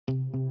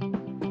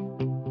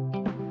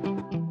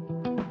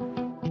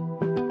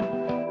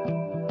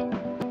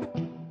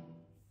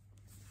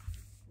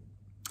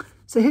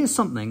So here's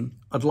something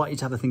I'd like you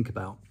to have a think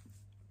about.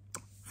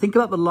 Think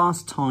about the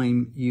last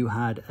time you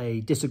had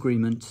a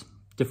disagreement,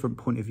 different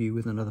point of view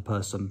with another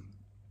person,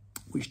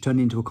 which turned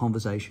into a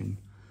conversation,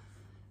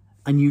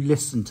 and you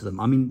listened to them.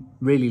 I mean,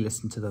 really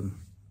listen to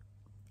them.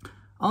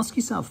 Ask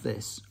yourself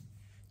this: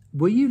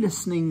 were you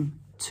listening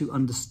to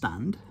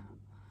understand,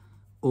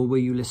 or were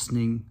you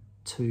listening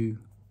to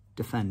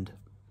defend?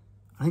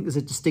 I think there's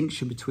a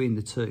distinction between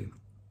the two.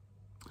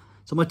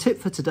 So my tip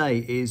for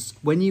today is,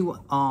 when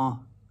you are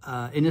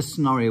in a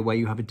scenario where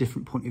you have a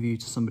different point of view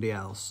to somebody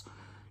else,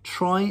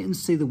 try and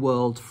see the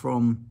world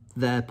from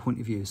their point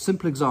of view.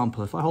 Simple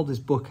example: if I hold this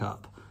book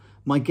up,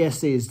 my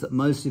guess is that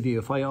most of you,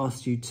 if I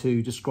asked you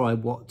to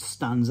describe what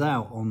stands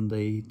out on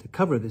the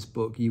cover of this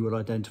book, you would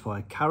identify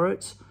a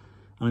carrot,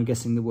 and I'm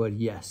guessing the word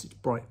yes. It's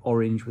bright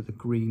orange with a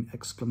green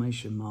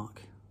exclamation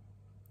mark.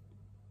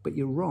 But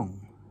you're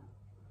wrong.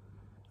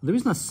 The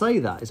reason I say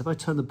that is, if I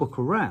turn the book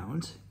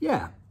around,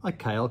 yeah,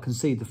 okay, I'll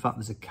concede the fact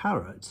there's a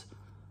carrot,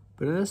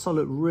 but unless I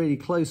look really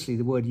closely,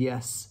 the word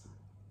yes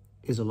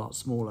is a lot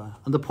smaller.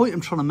 And the point I'm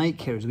trying to make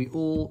here is we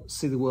all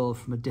see the world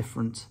from a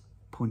different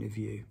point of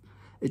view.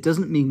 It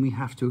doesn't mean we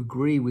have to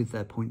agree with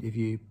their point of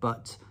view,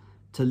 but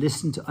to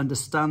listen, to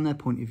understand their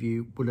point of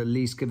view will at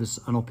least give us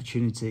an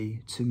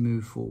opportunity to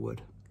move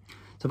forward.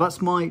 So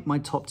that's my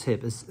top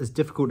tip. As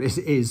difficult as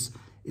it is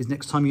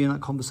next time you're in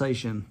that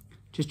conversation,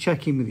 just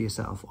check in with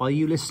yourself. Are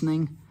you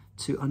listening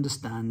to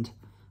understand,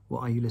 or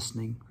are you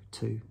listening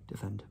to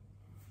defend?